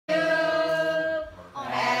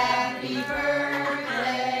Happy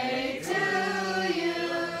birthday to you.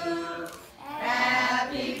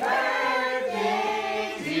 Happy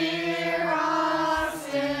birthday, dear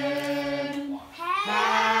Austin.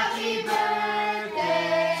 Happy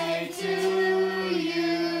birthday to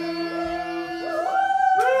you.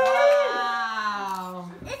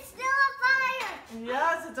 Wow. It's still a fire.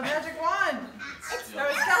 Yes, it's a magic wand. It's I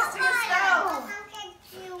was casting a spell.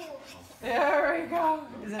 There we go.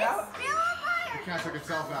 Is it out? Still a fire. It kind of took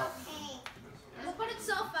itself out. It'll put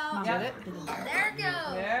itself out. Get it? There it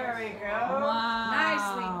goes. There we go. Wow.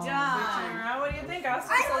 Nicely done. What do you think,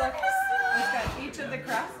 Austin? So look, it's got each of the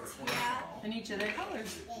crests and each of their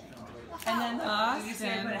colors. And then, did you see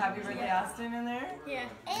I put Happy Birthday Austin in there? Yeah.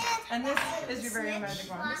 And this is your very own magic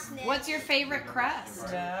wand. What's your favorite crest?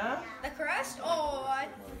 Yeah. The crest? Oh, I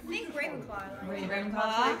think Ravenclaw.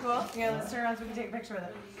 Ravenclaw's pretty cool. Yeah, let's turn around so we can take a picture with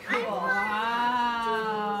it. Cool.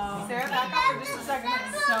 Wow. Sarah, back up for just a second.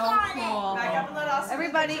 So cool. Back up and let Austin.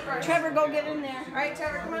 Everybody, Trevor, go get in there. All right,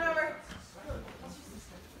 Trevor, come on over.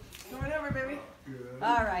 Come on over, baby.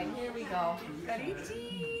 All right, here we go. Ready?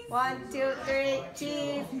 Cheese. 1, 2, 3,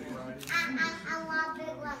 cheese. I want a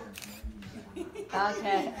big one.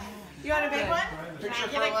 Okay. You want a big one? Picture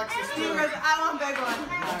for Alexis too. I want a big one.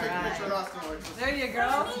 Take a picture with Austin, Alexis. There you go.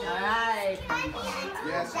 All right.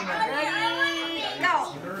 Yes, Ready? Go.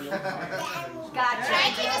 Gotcha. Can I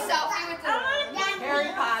take a selfie with the Harry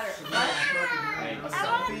Potter.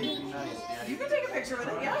 You can take a picture with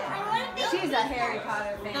it, yeah. She's a Harry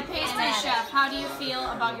Potter fan. The pastry chef, how do you feel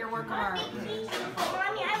about your work of art?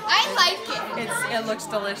 I like it. It looks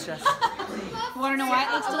delicious. Want to know why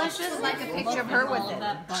it looks delicious? Like a picture of her with All it.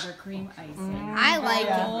 that buttercream icing. I like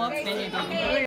it. Oh, baby.